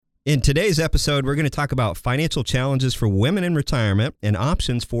In today's episode, we're going to talk about financial challenges for women in retirement and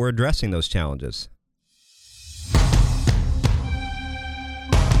options for addressing those challenges.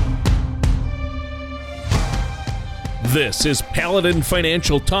 This is Paladin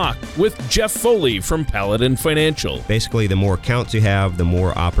Financial Talk with Jeff Foley from Paladin Financial. Basically, the more accounts you have, the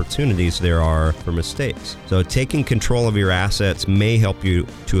more opportunities there are for mistakes. So taking control of your assets may help you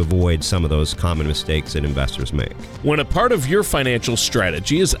to avoid some of those common mistakes that investors make. When a part of your financial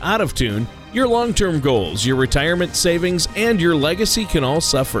strategy is out of tune, your long-term goals, your retirement savings, and your legacy can all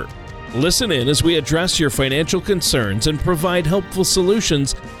suffer. Listen in as we address your financial concerns and provide helpful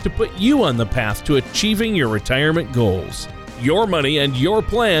solutions to put you on the path to achieving your retirement goals. Your money and your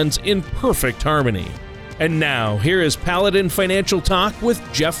plans in perfect harmony. And now, here is Paladin Financial Talk with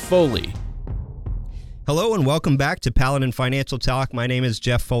Jeff Foley. Hello and welcome back to Paladin Financial Talk. My name is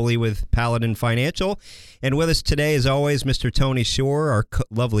Jeff Foley with Paladin Financial. And with us today, as always, Mr. Tony Shore, our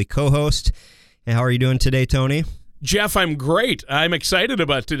lovely co-host. And how are you doing today, Tony? Jeff, I'm great. I'm excited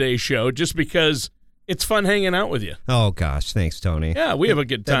about today's show just because it's fun hanging out with you. Oh, gosh. Thanks, Tony. Yeah, we have a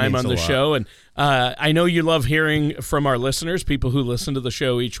good time on the show. And I know you love hearing from our listeners, people who listen to the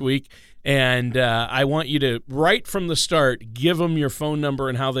show each week. And I want you to, right from the start, give them your phone number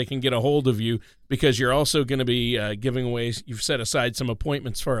and how they can get a hold of you, because you're also going to be giving away, you've set aside some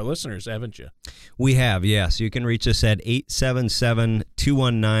appointments for our listeners, haven't you? We have, yes. You can reach us at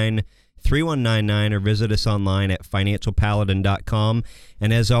 877-219-3199 or visit us online at financialpaladin.com.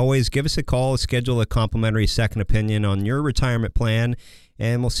 And as always, give us a call, schedule a complimentary second opinion on your retirement plan,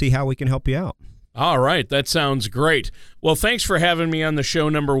 and we'll see how we can help you out. All right, that sounds great. Well, thanks for having me on the show,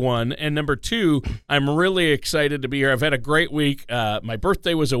 number one. And number two, I'm really excited to be here. I've had a great week. My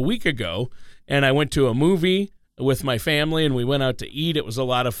birthday was a week ago, and I went to a movie with my family, and we went out to eat. It was a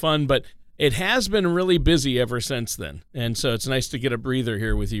lot of fun, but it has been really busy ever since then, and so it's nice to get a breather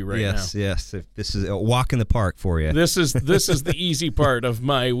here with you right now. Yes. This is a walk in the park for you. This is the easy part of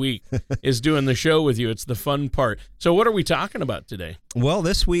my week, is doing the show with you. It's the fun part. So what are we talking about today? Well,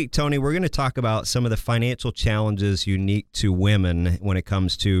 this week, Tony, we're going to talk about some of the financial challenges unique to women when it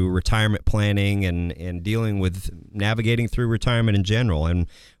comes to retirement planning and dealing with navigating through retirement in general. And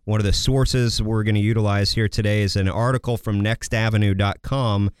one of the sources we're going to utilize here today is an article from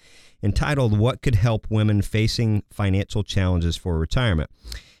nextavenue.com entitled, "What Could Help Women Facing Financial Challenges for Retirement?"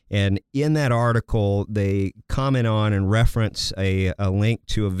 And in that article, they comment on and reference a link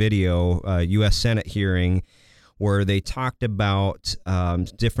to a video, U.S. Senate hearing, where they talked about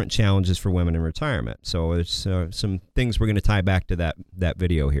different challenges for women in retirement. So there's some things we're going to tie back to that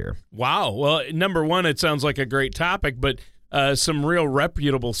video here. Wow. Well, number one, it sounds like a great topic, but some real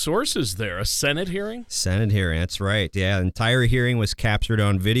reputable sources there. A Senate hearing? Senate hearing, that's right. Yeah, the entire hearing was captured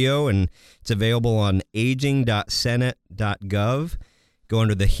on video, and it's available on aging.senate.gov. Go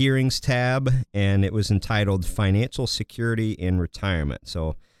under the Hearings tab, and it was entitled Financial Security in Retirement.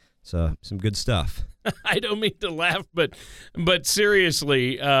 So some good stuff. I don't mean to laugh, but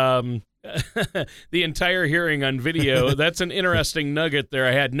seriously, the entire hearing on video, that's an interesting nugget there.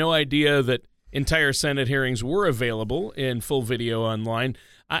 I had no idea that entire Senate hearings were available in full video online.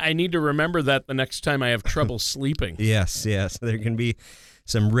 I need to remember that the next time I have trouble sleeping. Yes. There can be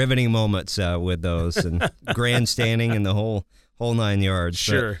some riveting moments with those, and grandstanding and the whole 9 yards.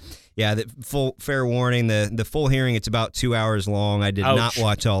 Sure. But, yeah, fair warning, the full hearing, it's about 2 hours long. I did not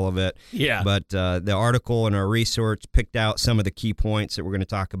watch all of it. Yeah. But the article and our research picked out some of the key points that we're going to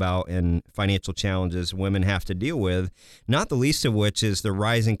talk about in financial challenges women have to deal with, not the least of which is the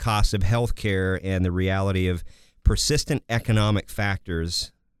rising cost of health care and the reality of persistent economic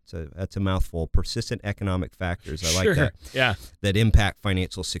factors. That's a mouthful. Persistent economic factors. I like that. Yeah. That impact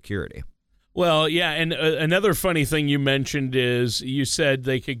financial security. Well, yeah, and another funny thing you mentioned is you said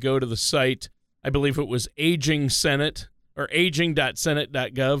they could go to the site, I believe it was Aging Senate, or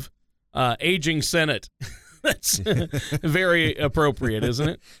aging.senate.gov. Aging Senate. That's very appropriate, isn't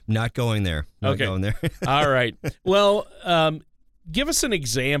it? Not going there. Not going there. All right. Well, give us an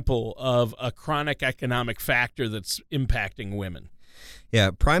example of a chronic economic factor that's impacting women.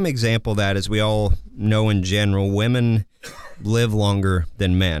 Yeah, prime example of that, as we all know in general, women live longer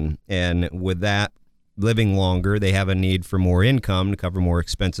than men. And with that, living longer, they have a need for more income to cover more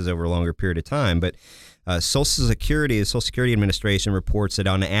expenses over a longer period of time. But the Social Security Administration reports that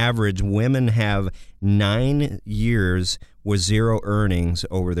on average, women have 9 years with zero earnings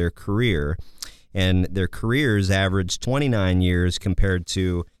over their career. And their careers average 29 years compared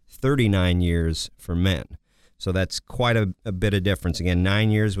to 39 years for men. So that's quite a bit of difference. Again,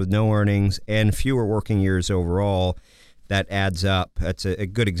 9 years with no earnings and fewer working years overall. That adds up. That's a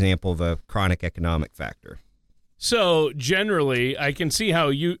good example of a chronic economic factor. So generally, I can see how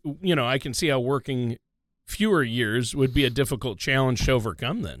I can see how working fewer years would be a difficult challenge to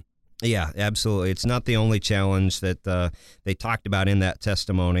overcome then. Yeah, absolutely. It's not the only challenge that they talked about in that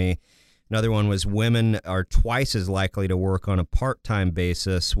testimony. Another one was women are twice as likely to work on a part-time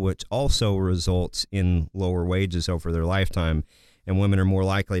basis, which also results in lower wages over their lifetime. And women are more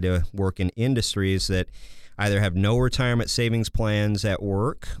likely to work in industries that either have no retirement savings plans at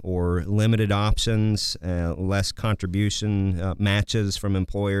work or limited options, less contribution matches from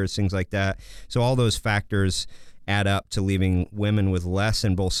employers, things like that. So all those factors add up to leaving women with less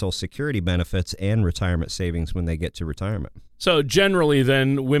in both Social Security benefits and retirement savings when they get to retirement. So generally,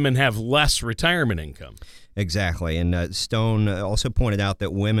 then, women have less retirement income. Exactly. And Stone also pointed out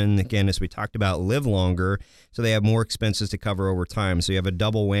that women, again, as we talked about, live longer, so they have more expenses to cover over time. So you have a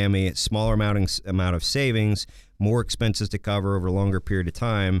double whammy, smaller amount of savings, more expenses to cover over a longer period of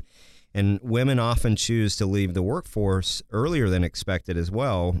time. And women often choose to leave the workforce earlier than expected as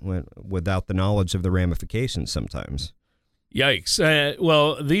well, without the knowledge of the ramifications sometimes. Yikes.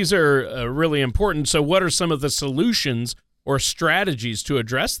 Well, these are really important. So what are some of the solutions or strategies to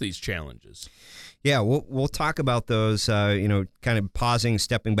address these challenges? Yeah, we'll talk about those, kind of pausing,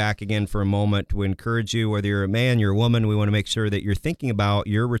 stepping back again for a moment. We encourage you, whether you're a man, you're a woman, we want to make sure that you're thinking about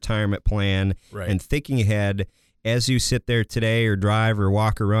your retirement plan and thinking ahead as you sit there today or drive or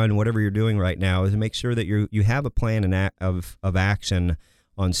walk or run, whatever you're doing right now, is to make sure that you have a plan of action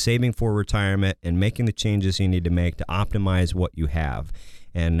on saving for retirement and making the changes you need to make to optimize what you have.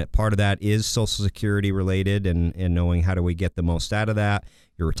 And part of that is Social Security related and knowing how do we get the most out of that,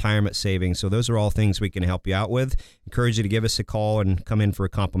 your retirement savings. So those are all things we can help you out with. Encourage you to give us a call and come in for a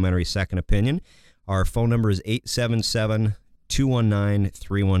complimentary second opinion. Our phone number is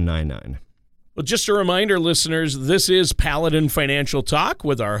 877-219-3199. Well, just a reminder, listeners, this is Paladin Financial Talk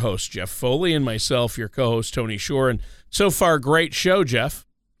with our host, Jeff Foley, and myself, your co-host, Tony Shore. And so far, great show, Jeff.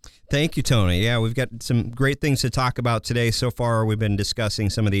 Thank you, Tony. Yeah, we've got some great things to talk about today. So far, we've been discussing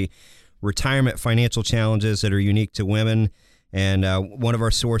some of the retirement financial challenges that are unique to women. And one of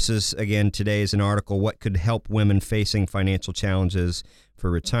our sources, again, today is an article, What Could Help Women Facing Financial Challenges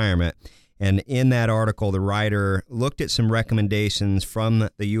for Retirement. And in that article, the writer looked at some recommendations from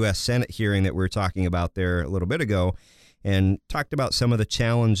the U.S. Senate hearing that we were talking about there a little bit ago and talked about some of the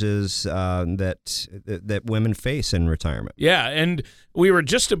challenges that women face in retirement. Yeah, and we were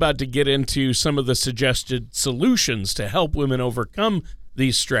just about to get into some of the suggested solutions to help women overcome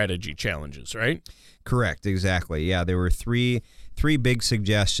these strategy challenges, right? Correct, exactly. Yeah, there were three big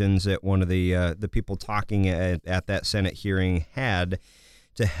suggestions that one of the people talking at that Senate hearing had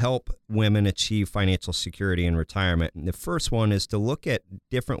to help women achieve financial security in retirement. And the first one is to look at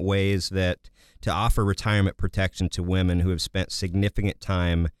different ways to offer retirement protection to women who have spent significant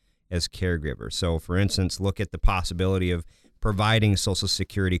time as caregivers. So, for instance, look at the possibility of providing Social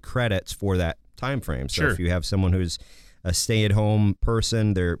Security credits for that time frame. So if you have someone who's a stay-at-home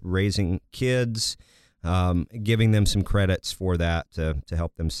person, they're raising kids, giving them some credits for that to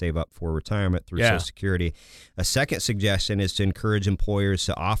help them save up for retirement through Social Security. A second suggestion is to encourage employers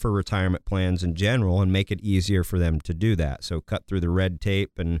to offer retirement plans in general and make it easier for them to do that. So cut through the red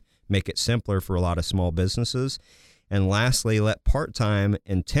tape and make it simpler for a lot of small businesses. And lastly, let part-time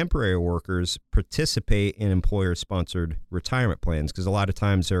and temporary workers participate in employer-sponsored retirement plans, because a lot of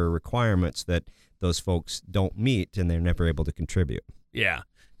times there are requirements that those folks don't meet and they're never able to contribute. Yeah,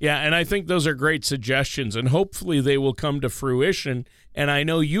 and I think those are great suggestions, and hopefully they will come to fruition. And I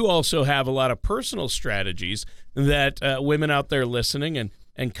know you also have a lot of personal strategies that women out there listening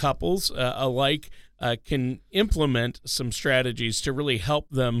and couples alike can implement some strategies to really help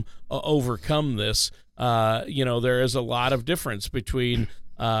them overcome this. There is a lot of difference between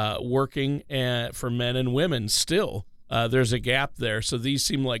working for men and women still. There's a gap there. So these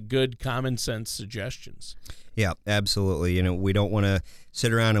seem like good common sense suggestions. Yeah, absolutely. We don't want to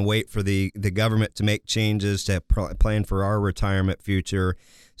sit around and wait for the government to make changes to plan for our retirement future.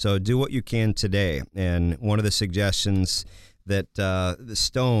 So do what you can today. And one of the suggestions that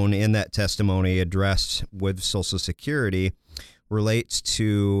Stone in that testimony addressed with Social Security relates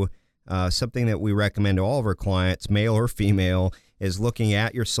to something that we recommend to all of our clients, male or female, is looking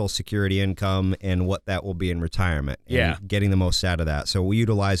at your Social Security income and what that will be in retirement and getting the most out of that. So we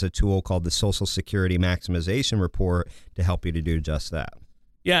utilize a tool called the Social Security Maximization Report to help you to do just that.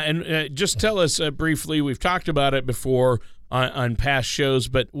 Yeah, and just tell us briefly, we've talked about it before on past shows,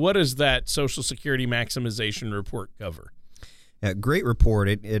 but what does that Social Security Maximization Report cover? Great report.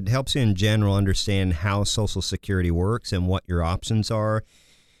 It helps you in general understand how Social Security works and what your options are.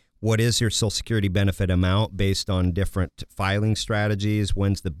 what is your Social Security benefit amount based on different filing strategies?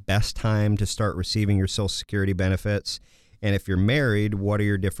 When's the best time to start receiving your Social Security benefits? And if you're married, what are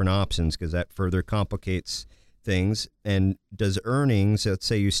your different options? Because that further complicates things. And does earnings, let's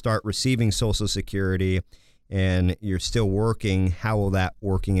say you start receiving Social Security and you're still working, how will that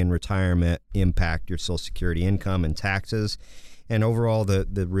working in retirement impact your Social Security income and taxes? And overall,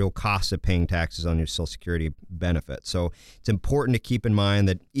 the real cost of paying taxes on your Social Security benefit. So it's important to keep in mind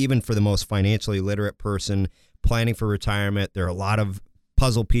that even for the most financially literate person planning for retirement, there are a lot of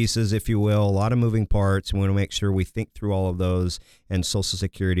puzzle pieces, if you will, a lot of moving parts. We want to make sure we think through all of those, and Social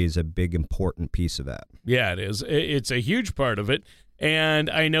Security is a big, important piece of that. Yeah, it is. It's a huge part of it. And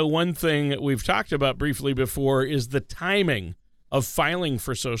I know one thing that we've talked about briefly before is the timing of filing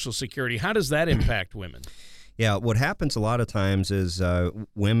for Social Security. How does that impact women? Yeah, what happens a lot of times is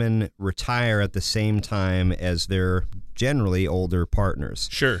women retire at the same time as their generally older partners.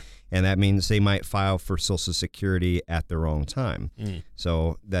 Sure. And that means they might file for Social Security at the wrong time.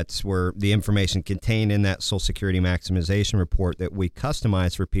 So that's where the information contained in that Social Security maximization report that we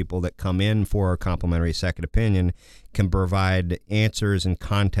customize for people that come in for our complimentary second opinion can provide answers and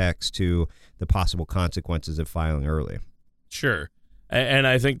context to the possible consequences of filing early. Sure. And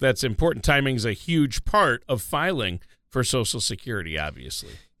I think that's important. Timing's a huge part of filing for Social Security,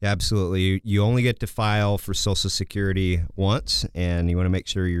 obviously. Absolutely. You only get to file for Social Security once, and you want to make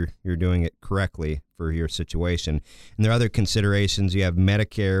sure you're doing it correctly for your situation. And there are other considerations. You have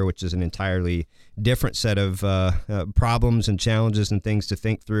Medicare, which is an entirely different set of problems and challenges and things to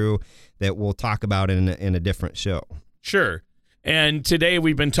think through that we'll talk about in a different show. Sure. And today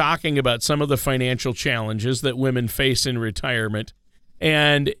we've been talking about some of the financial challenges that women face in retirement.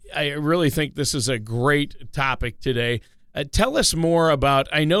 And I really think this is a great topic today. Tell us more about,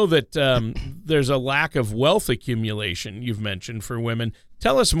 I know that there's a lack of wealth accumulation you've mentioned for women.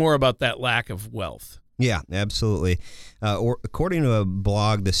 Tell us more about that lack of wealth. Yeah, absolutely. According to a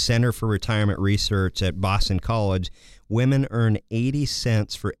blog, the Center for Retirement Research at Boston College, women earn 80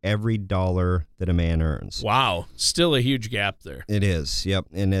 cents for every dollar that a man earns. Wow. Still a huge gap there. It is, yep.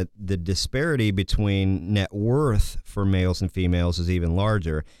 And the disparity between net worth for males and females is even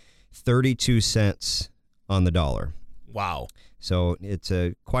larger, 32 cents on the dollar. Wow. So it's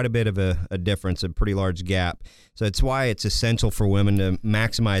quite a bit of a difference, a pretty large gap. So it's why it's essential for women to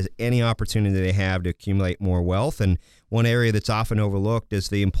maximize any opportunity they have to accumulate more wealth. And one area that's often overlooked is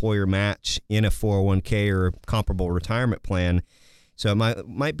the employer match in a 401k or comparable retirement plan. So it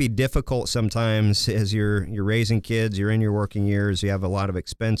might be difficult sometimes as you're raising kids, you're in your working years, you have a lot of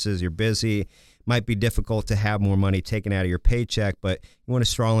expenses, you're busy. Might be difficult to have more money taken out of your paycheck, but you want to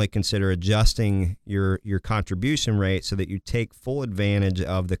strongly consider adjusting your contribution rate so that you take full advantage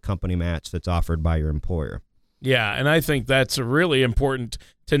of the company match that's offered by your employer. Yeah, and I think that's really important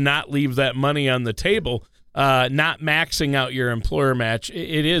to not leave that money on the table, not maxing out your employer match.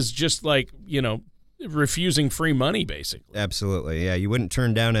 It is just like, refusing free money, basically. Absolutely, yeah. You wouldn't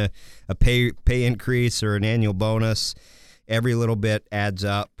turn down a pay increase or an annual bonus. Every little bit adds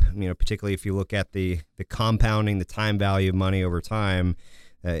up, particularly if you look at the compounding, the time value of money over time,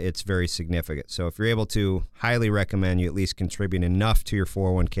 it's very significant. So if you're able to, highly recommend you at least contribute enough to your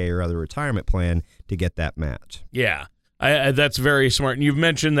 401k or other retirement plan to get that match. Yeah, that's very smart. And you've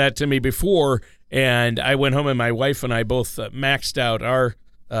mentioned that to me before, and I went home and my wife and I both maxed out our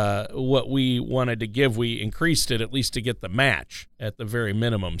what we wanted to give. We increased it at least to get the match at the very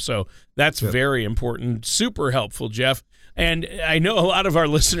minimum. So that's very important. Super helpful, Jeff. And I know a lot of our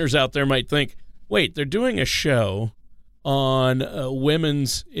listeners out there might think, wait, they're doing a show on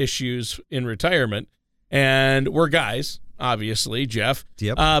women's issues in retirement, and we're guys, obviously, Jeff.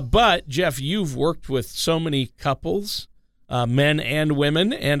 Yep. But, Jeff, you've worked with so many couples, men and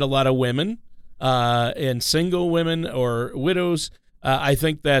women, and a lot of women, and single women or widows. I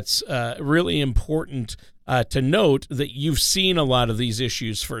think that's really important to note that you've seen a lot of these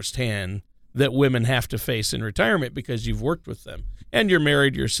issues firsthand that women have to face in retirement because you've worked with them and you're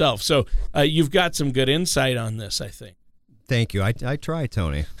married yourself. So you've got some good insight on this, I think. Thank you. I try,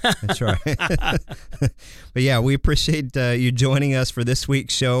 Tony. I try. But yeah, we appreciate you joining us for this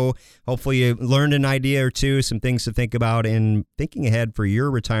week's show. Hopefully you learned an idea or two, some things to think about in thinking ahead for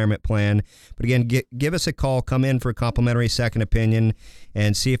your retirement plan. But again, give us a call, come in for a complimentary second opinion,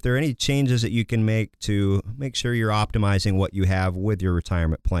 and see if there are any changes that you can make to make sure you're optimizing what you have with your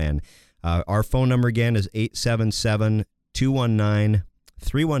retirement plan. Our phone number again is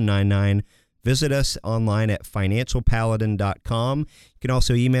 877-219-3199. Visit us online at financialpaladin.com. You can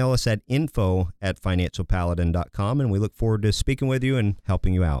also email us at info@financialpaladin.com, and we look forward to speaking with you and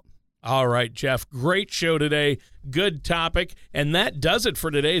helping you out. All right, Jeff, great show today. Good topic. And that does it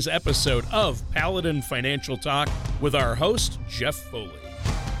for today's episode of Paladin Financial Talk with our host, Jeff Foley.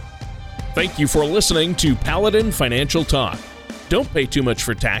 Thank you for listening to Paladin Financial Talk. Don't pay too much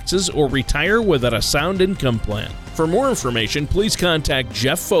for taxes or retire without a sound income plan. For more information, please contact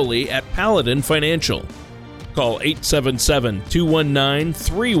Jeff Foley at Paladin Financial. Call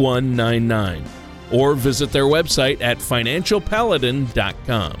 877-219-3199 or visit their website at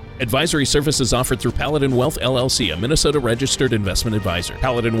financialpaladin.com. Advisory services offered through Paladin Wealth LLC, a Minnesota-registered investment advisor.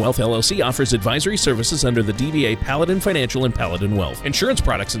 Paladin Wealth LLC offers advisory services under the DBA Paladin Financial and Paladin Wealth. Insurance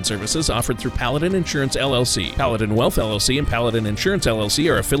products and services offered through Paladin Insurance LLC. Paladin Wealth LLC and Paladin Insurance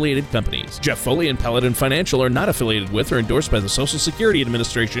LLC are affiliated companies. Jeff Foley and Paladin Financial are not affiliated with or endorsed by the Social Security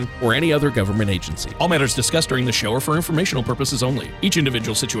Administration or any other government agency. All matters discussed during the show are for informational purposes only. Each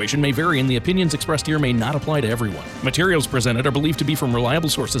individual situation may vary, and the opinions expressed here may not apply to everyone. Materials presented are believed to be from reliable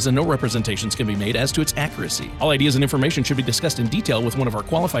sources, and no representations can be made as to its accuracy. All ideas and information should be discussed in detail with one of our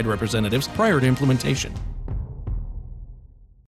qualified representatives prior to implementation.